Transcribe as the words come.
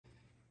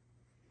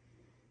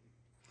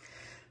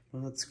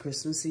Well, it's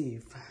Christmas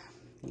Eve,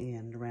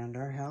 and around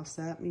our house,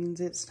 that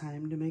means it's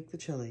time to make the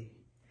chili.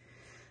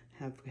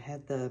 Have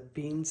had the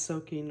beans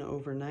soaking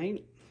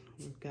overnight.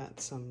 We've got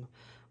some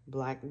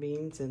black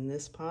beans in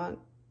this pot,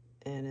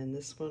 and in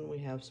this one we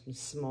have some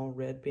small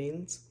red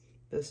beans.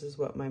 This is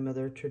what my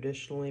mother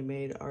traditionally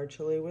made our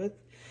chili with,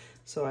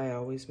 so I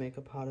always make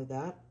a pot of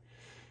that.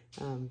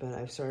 But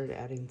I've started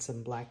adding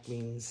some black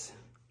beans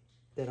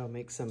that I'll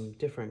make some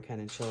different kind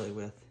of chili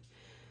with.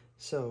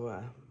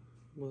 So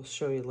we'll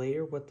show you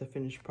later what the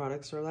finished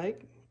products are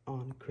like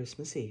on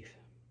Christmas Eve.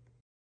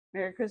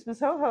 Merry Christmas,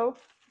 ho-ho.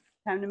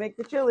 Time to make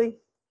the chili.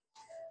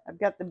 I've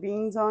got the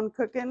beans on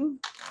cooking.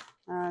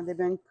 They've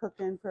been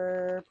cooking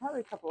for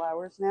probably a couple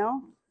hours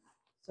now.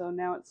 So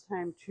now it's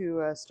time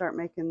to start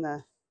making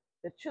the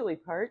chili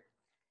part.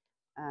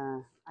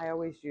 I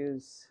always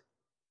use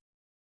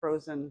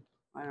frozen,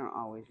 I don't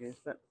always use,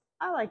 but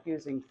I like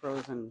using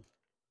frozen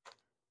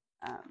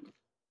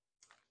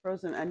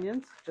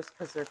onions just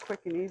because they're quick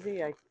and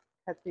easy. I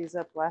cut these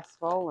up last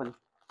fall, and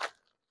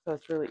so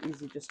it's really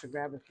easy just to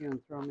grab a few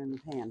and throw them in the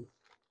pan.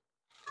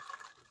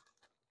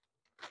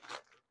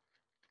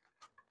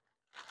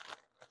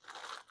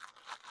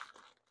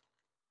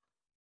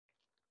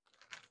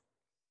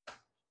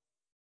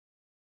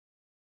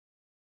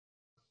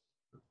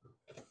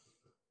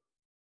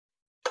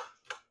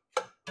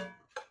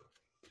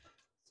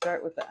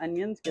 Start with the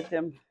onions, get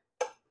them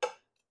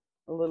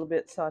a little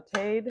bit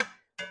sauteed.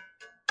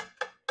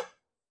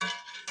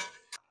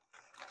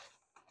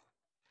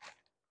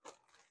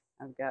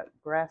 I've got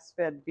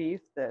grass-fed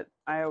beef that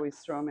I always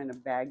throw them in a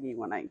baggie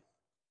when I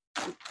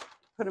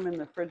put them in the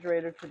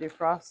refrigerator to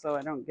defrost so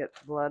I don't get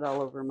blood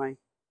all over my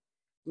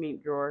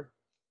meat drawer.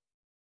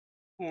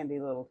 Handy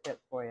little tip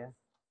for you.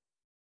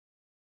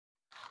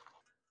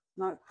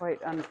 Not quite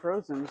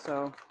unfrozen,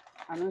 so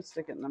I'm going to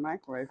stick it in the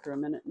microwave for a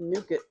minute and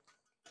nuke it.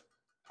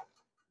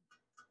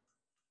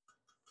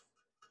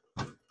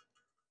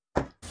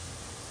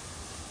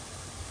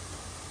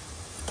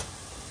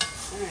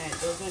 Alright,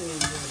 those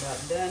onions are about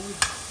done.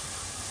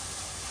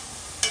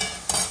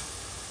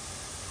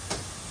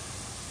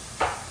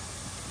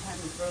 Have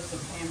them throw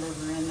some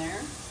hamburger in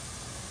there.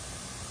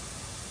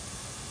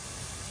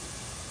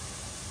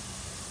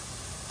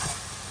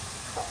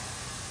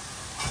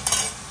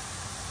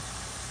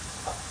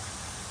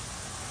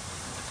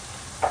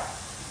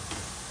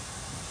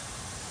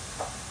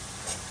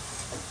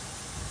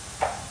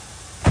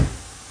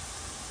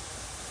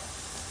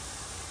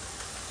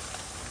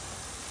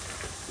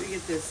 We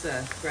get this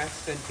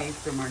grass-fed beef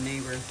from our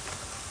neighbor.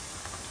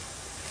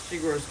 She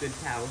grows good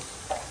cows.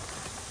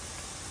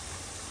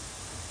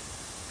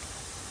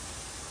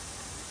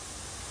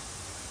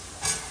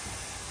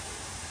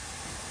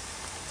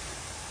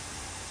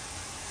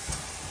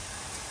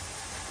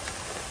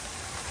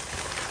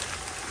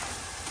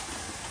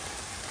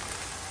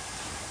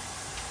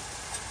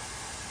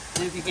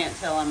 And if you can't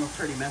tell, I'm a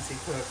pretty messy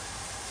cook.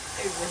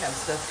 I usually have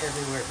stuff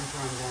everywhere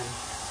before I'm done.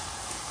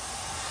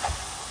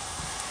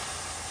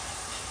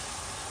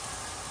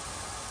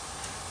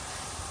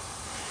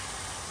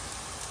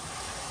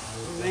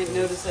 You might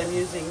notice I'm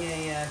using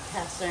a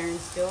cast iron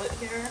skillet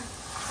here.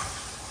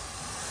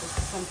 This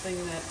is something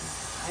that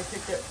I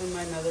picked up from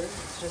my mother.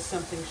 It's just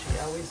something she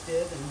always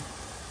did, and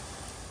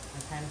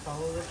I kind of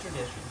follow the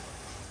tradition.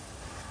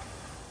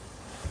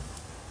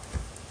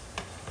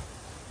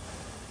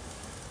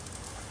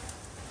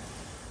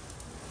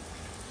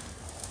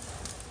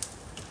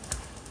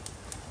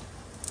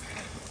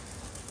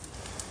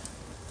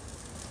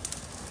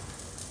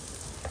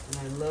 And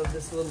I love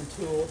this little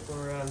tool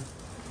for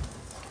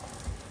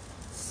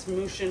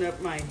smooshing up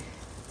my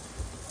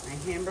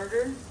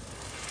hamburger.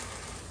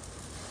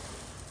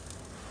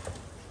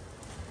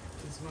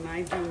 Because when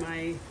I do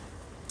my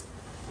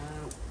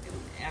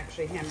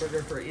actually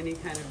hamburger for any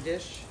kind of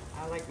dish,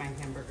 I like my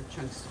hamburger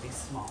chunks to be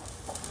small.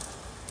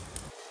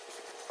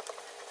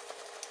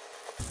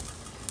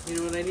 You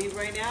know what I need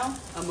right now?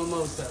 A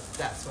mimosa.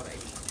 That's what I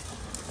need.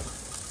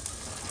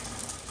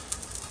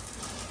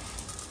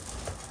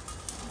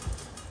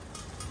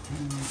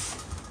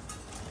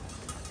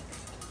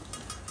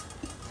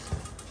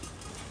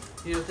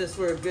 You know, if this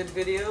were a good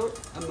video,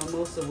 a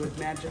mimosa would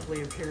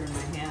magically appear in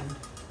my hand.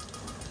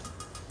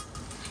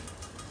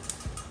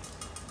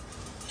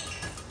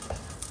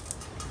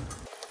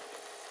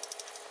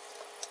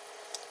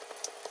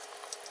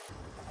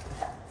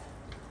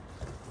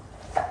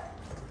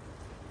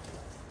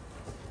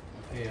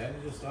 Hey, I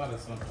just thought of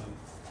something.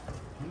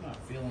 I'm not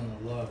feeling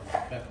the love of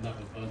cutting up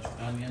a bunch of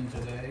onion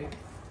today.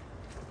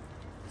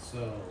 So,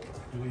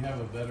 do we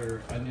have a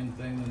better onion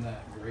thing than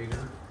that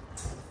grater?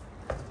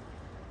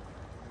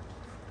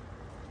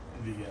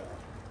 Do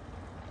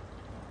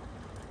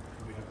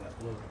we have that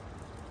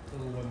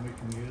little one we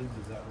can use?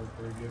 Does that work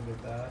very good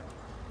with that?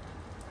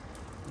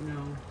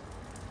 No.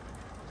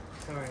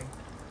 Sorry.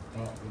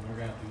 Well, then we're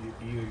gonna have to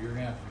either you're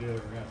gonna have to do it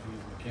or we're gonna have to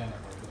use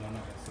mechanical, because I'm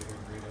not gonna sit here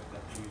and grate up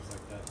that cheese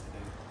like that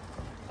today.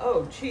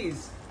 Oh,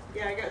 cheese.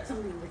 Yeah, I got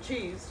something for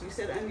cheese. You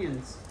said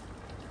onions.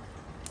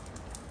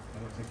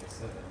 I don't think I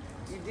said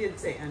onions. You did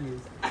say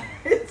onions.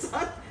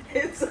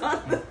 It's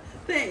on the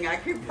thing. I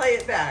can play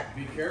it back.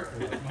 Be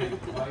careful, it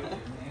might bite you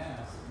in the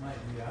ass. It might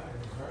be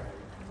Irish,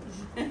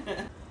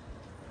 right?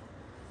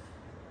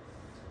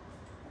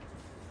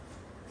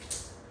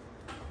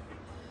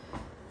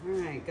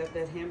 Alright, got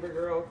that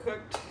hamburger all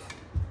cooked.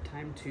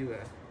 Time to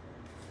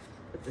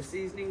put the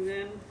seasonings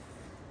in.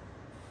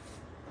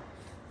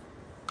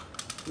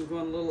 I'm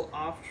going a little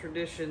off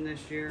tradition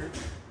this year.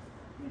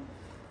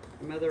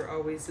 My mother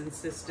always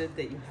insisted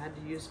that you had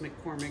to use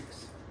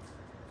McCormick's.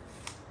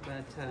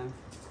 But,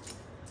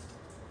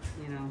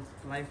 you know,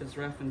 life is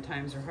rough and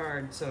times are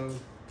hard, so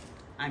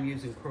I'm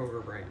using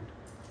Kroger brand.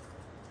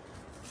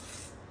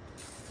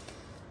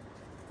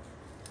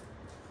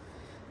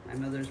 My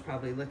mother's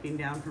probably looking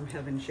down from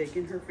heaven,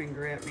 shaking her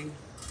finger at me.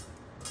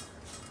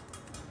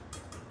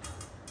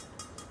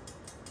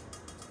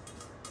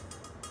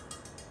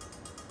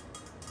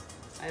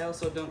 I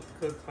also don't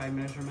cook by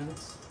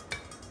measurements.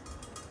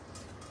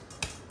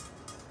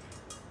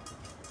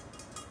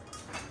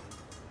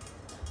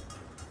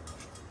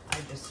 I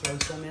just throw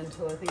some in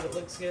until I think it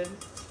looks good.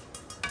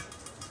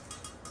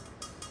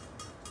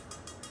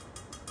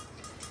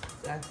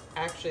 That's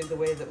actually the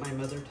way that my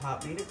mother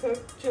taught me to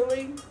cook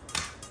chili.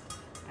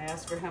 I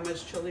asked her how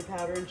much chili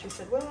powder and she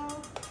said,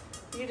 well,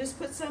 you just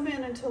put some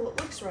in until it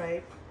looks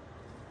right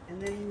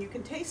and then you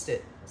can taste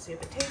it, see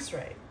if it tastes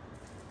right.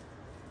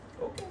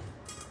 Okay.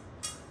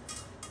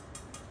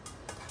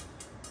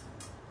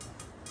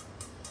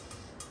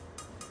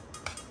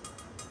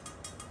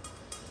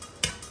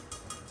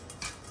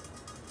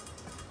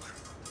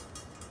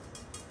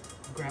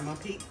 Grandma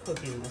Pete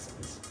cooking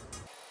lessons.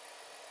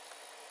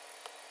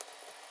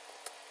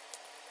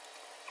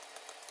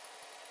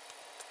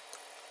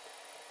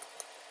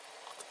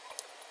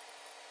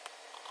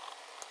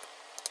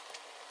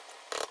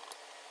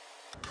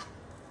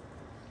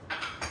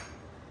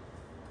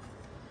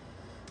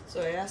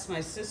 So I asked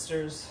my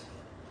sisters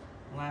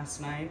last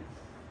night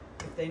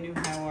if they knew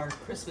how our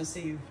Christmas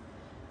Eve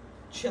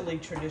chili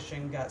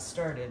tradition got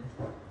started.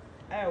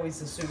 I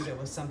always assumed it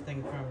was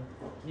something from,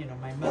 you know,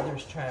 my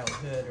mother's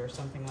childhood or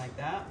something like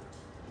that.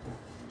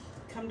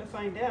 Come to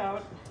find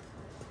out,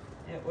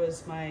 it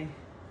was my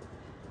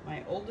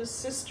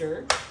oldest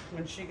sister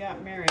when she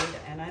got married,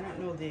 and I don't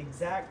know the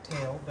exact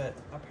tale, but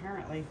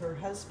apparently her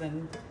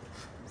husband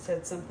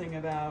said something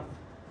about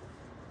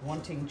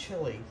wanting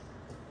chili.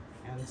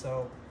 And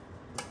so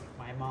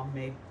my mom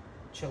made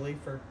chili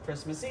for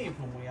Christmas Eve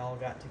when we all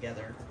got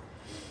together.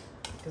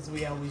 Because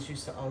we always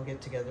used to all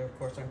get together, of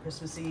course, on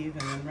Christmas Eve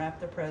and then wrap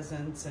the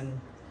presents and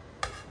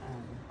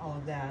all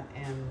of that.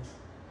 And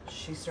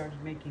she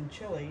started making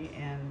chili,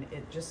 and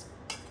it just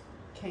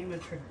became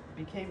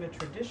a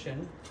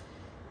tradition.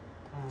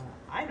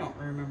 I don't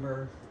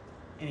remember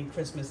any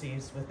Christmas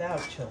Eves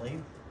without chili,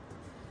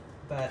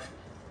 but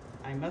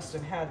I must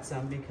have had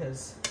some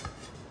because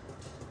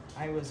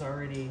I was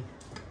already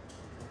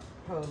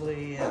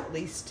probably at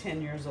least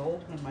 10 years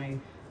old when my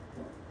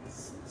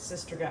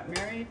sister got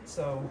married,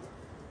 so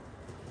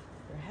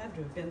there had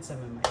to have been some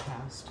in my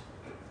past.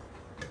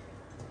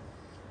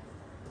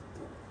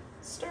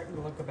 It's starting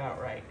to look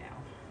about right now.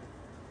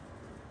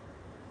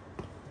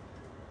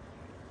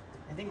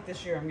 I think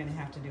this year I'm going to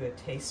have to do a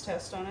taste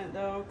test on it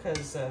though,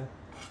 because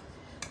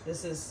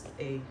this is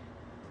a,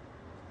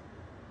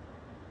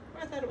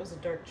 I thought it was a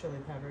dark chili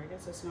powder. I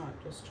guess it's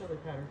not, just chili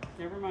powder.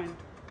 Never mind.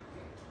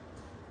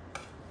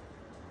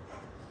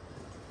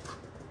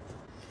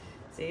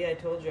 See, I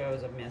told you I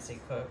was a messy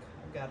cook.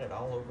 I've got it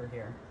all over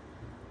here.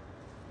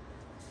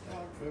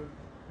 Dog food.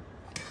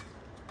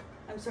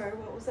 I'm sorry,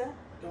 what was that?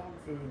 Dog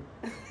food.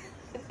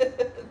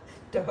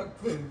 Dog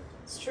food.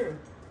 It's true.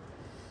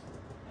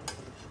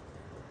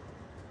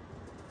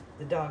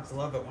 The dogs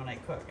love it when I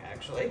cook,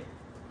 actually.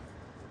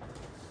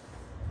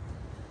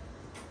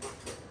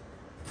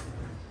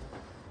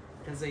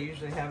 Because they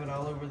usually have it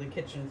all over the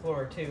kitchen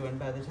floor too, and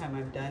by the time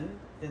I'm done,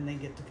 then they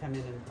get to come in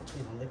and,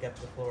 you know, lick up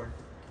the floor.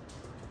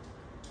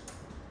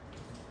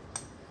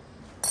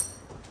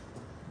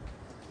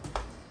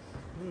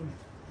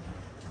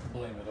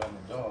 Blame it on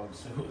the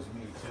dogs. It was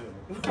me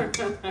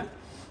too.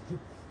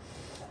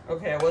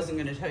 Okay, I wasn't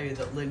going to tell you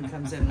that Lynn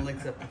comes in and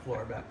licks up the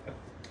floor, but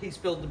he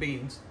spilled the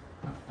beans.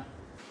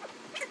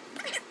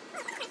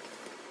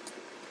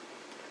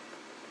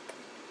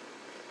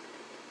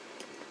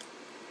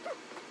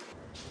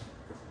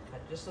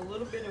 Had just a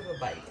little bit of a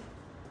bite.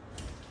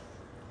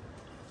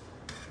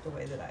 The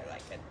way that I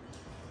like it.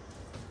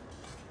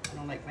 I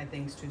don't like my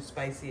things too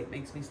spicy. It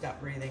makes me stop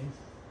breathing.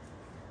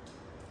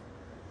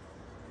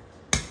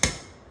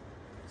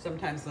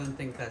 Sometimes Lynn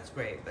thinks that's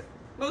great, but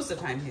most of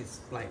the time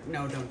he's like,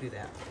 no, don't do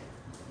that.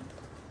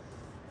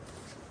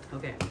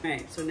 Okay, all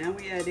right, so now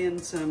we add in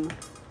some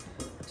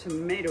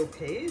tomato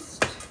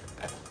paste.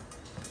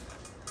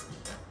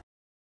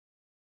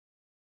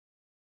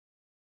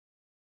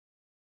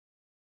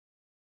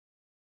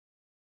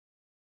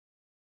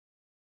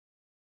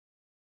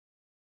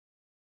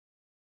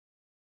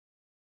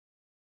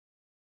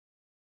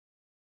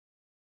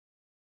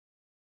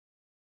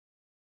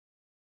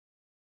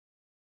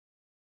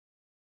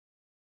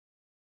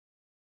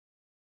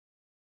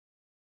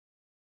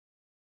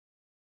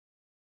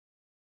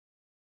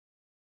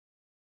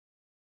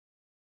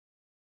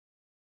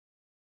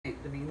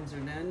 The beans are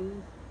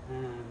done.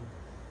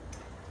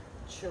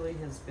 Chili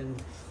has been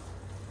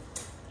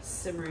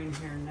simmering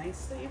here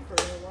nicely for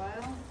a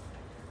while.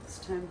 It's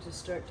time to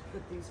start to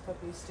put these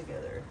puppies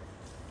together.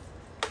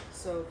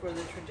 So for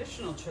the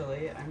traditional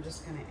chili, I'm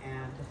just going to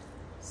add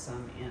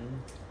some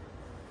in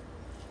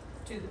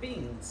to the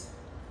beans.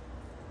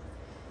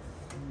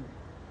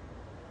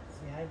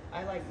 See,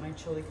 I like my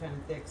chili kind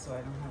of thick, so I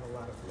don't have a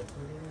lot of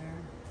liquid in there.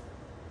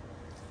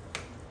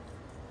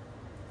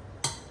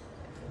 Go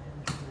ahead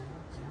and turn that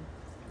off now.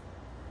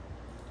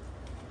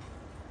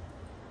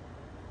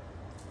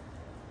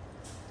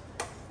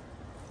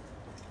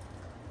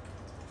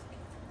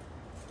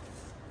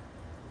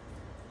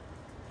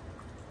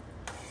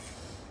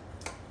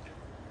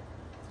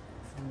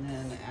 And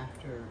then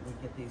after we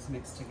get these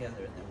mixed together,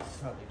 then we'll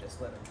probably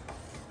just let them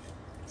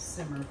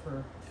simmer for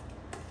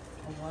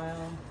a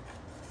while.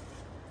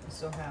 We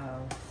still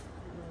have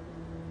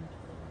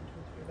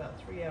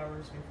about 3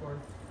 hours before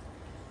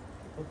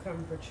people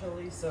come for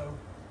chili, so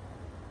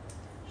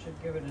should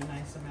give it a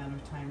nice amount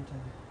of time to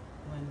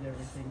blend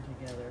everything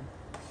together.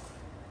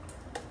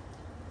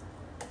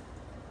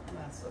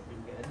 That's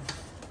looking good.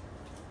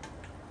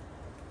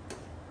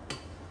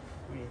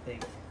 What do you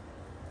think?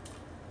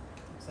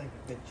 Looks like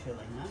a good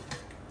chili, huh?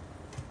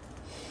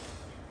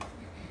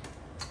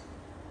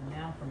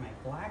 Now for my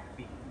black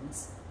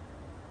beans.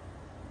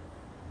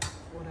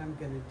 What I'm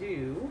gonna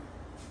do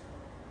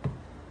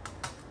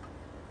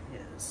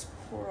is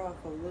pour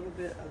off a little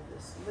bit of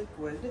this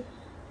liquid.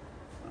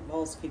 My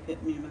balls keep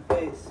hitting me in my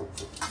face.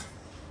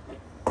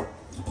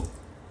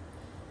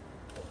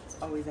 It's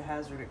always a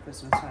hazard at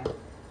Christmas time.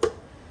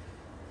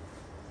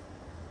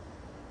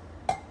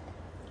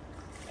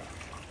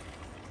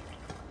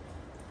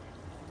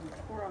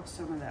 Pour off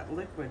some of that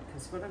liquid,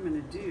 because what I'm going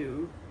to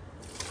do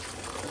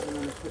is I'm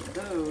going to put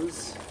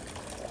those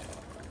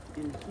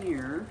in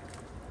here.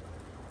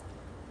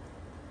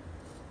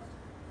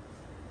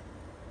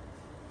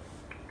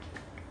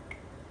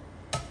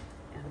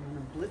 And I'm going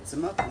to blitz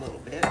them up a little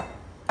bit.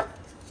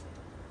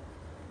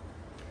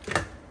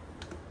 Did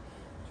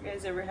you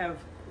guys ever have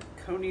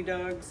Coney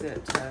dogs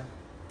at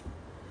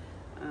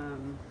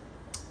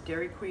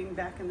Dairy Queen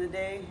back in the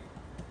day?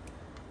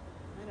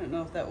 I don't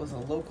know if that was a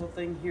local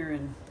thing here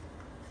in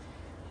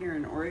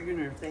Oregon,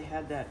 or if they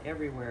had that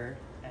everywhere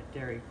at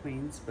Dairy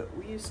Queens, but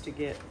we used to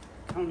get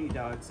Coney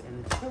dogs,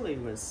 and the chili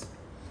was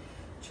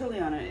chili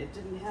on it. It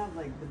didn't have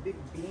like the big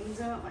beans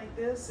on it like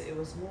this. It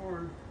was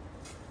more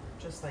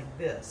just like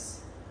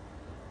this.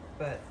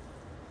 But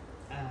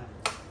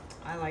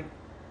I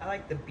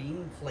like the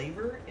bean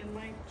flavor in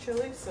my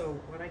chili, so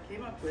what I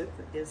came up with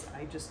is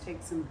I just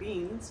take some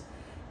beans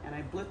and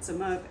I blitz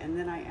them up, and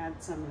then I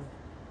add some of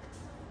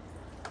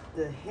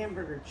the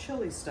hamburger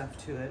chili stuff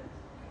to it,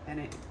 and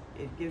it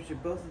gives you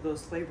both of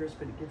those flavors,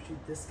 but it gives you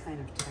this kind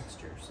of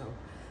texture. So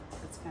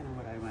that's kind of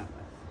what I went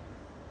with.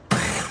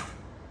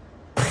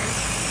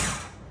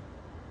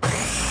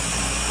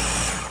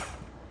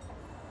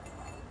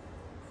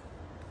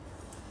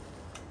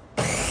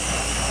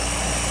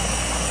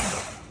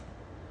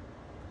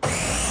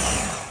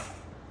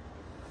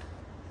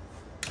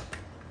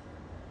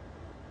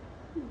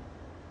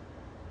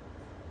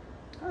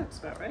 That looks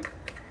about right.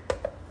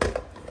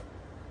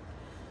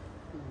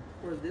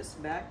 Pour this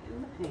back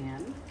in the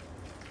pan.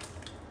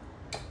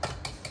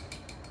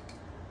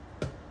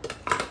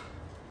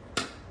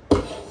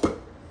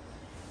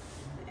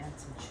 And add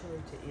some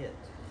chili to it.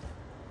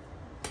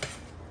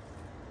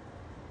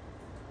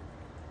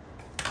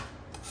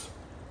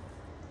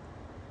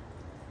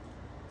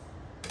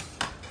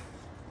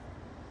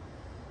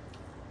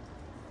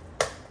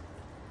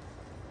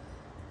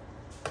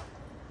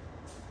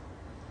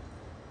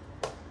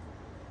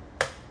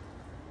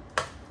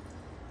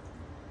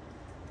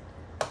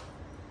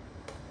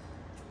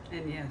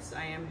 And yes,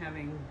 I am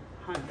having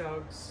hot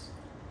dogs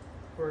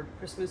for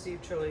Christmas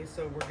Eve chili,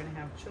 so we're gonna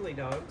have chili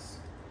dogs.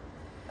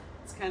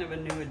 It's kind of a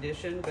new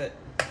addition, but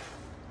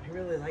I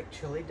really like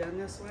chili done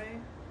this way,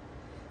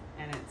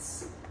 and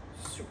it's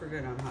super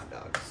good on hot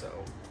dogs, so.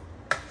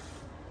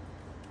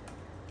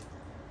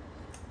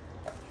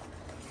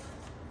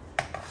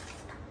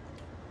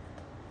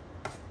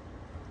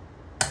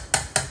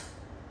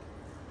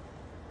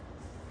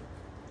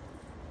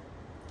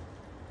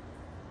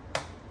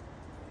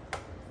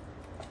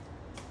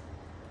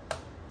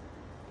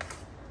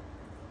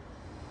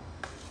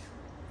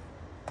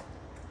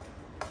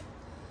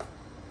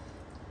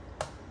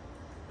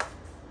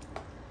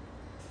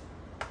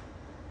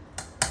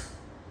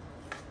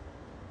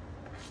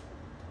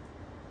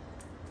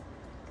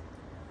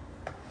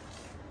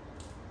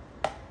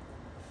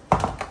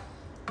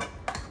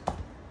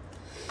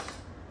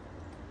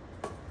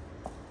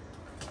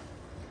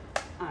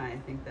 I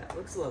think that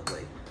looks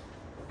lovely.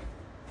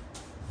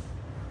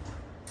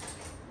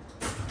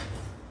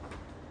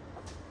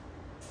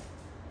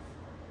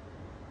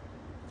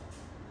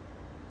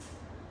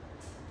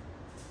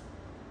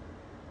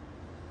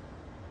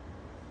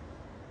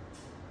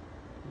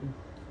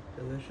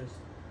 Delicious.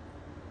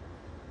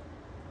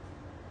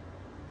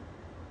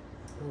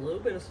 A little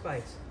bit of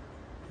spice.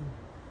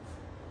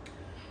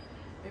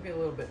 Maybe a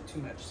little bit too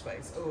much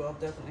spice. Oh, I'll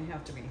definitely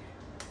have to be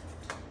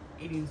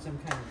eating some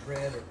kind of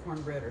bread or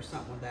cornbread or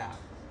something with that.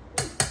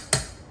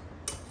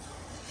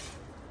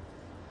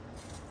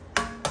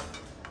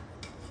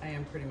 I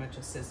am pretty much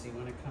a sissy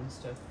when it comes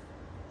to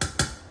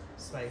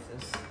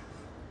spices.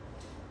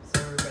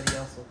 So everybody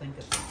else will think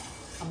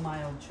it's a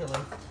mild chili.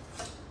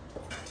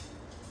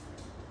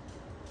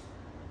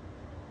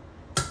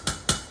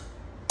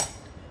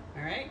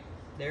 All right,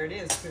 there it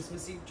is,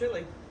 Christmas Eve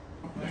chili.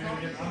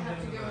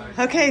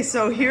 Okay,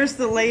 so here's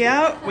the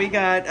layout. We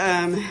got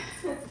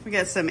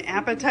some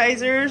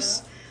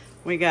appetizers.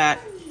 We got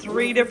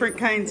 3 different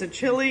kinds of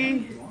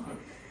chili.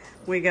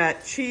 We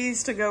got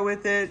cheese to go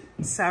with it,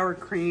 sour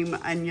cream,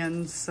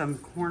 onions, some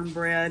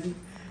cornbread,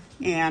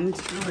 and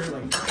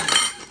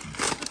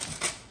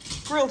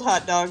grilled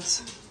hot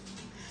dogs.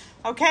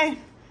 Okay,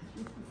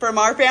 from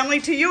our family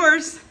to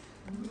yours.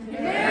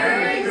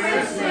 Merry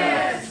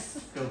Christmas!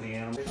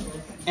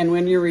 And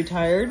when you're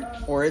retired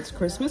or it's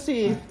Christmas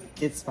Eve,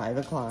 it's 5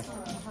 o'clock.